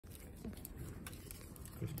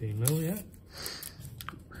15 mil, yeah.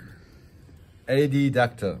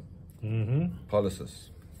 Adductor. Pollicis.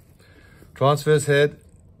 Transverse head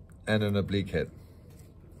and an oblique head.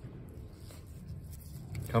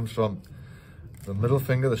 Comes from the middle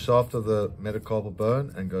finger, the shaft of the metacarpal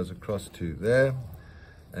bone, and goes across to there.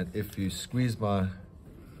 And if you squeeze my...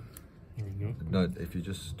 No, if you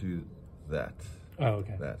just do that. Oh,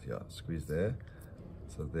 okay. That, yeah, squeeze there.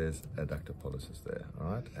 So there's adductor pollicis there,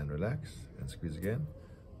 all right? And relax, and squeeze again.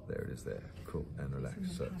 There it is there, cool, and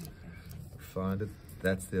relax. So find it,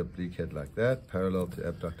 that's the oblique head like that, parallel to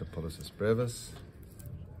abductor pollicis brevis.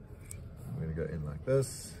 I'm gonna go in like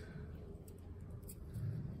this.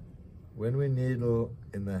 When we needle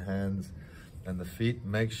in the hands and the feet,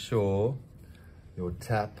 make sure your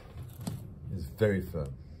tap is very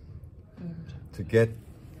firm to get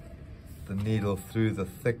the needle through the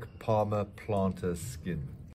thick palmar plantar skin.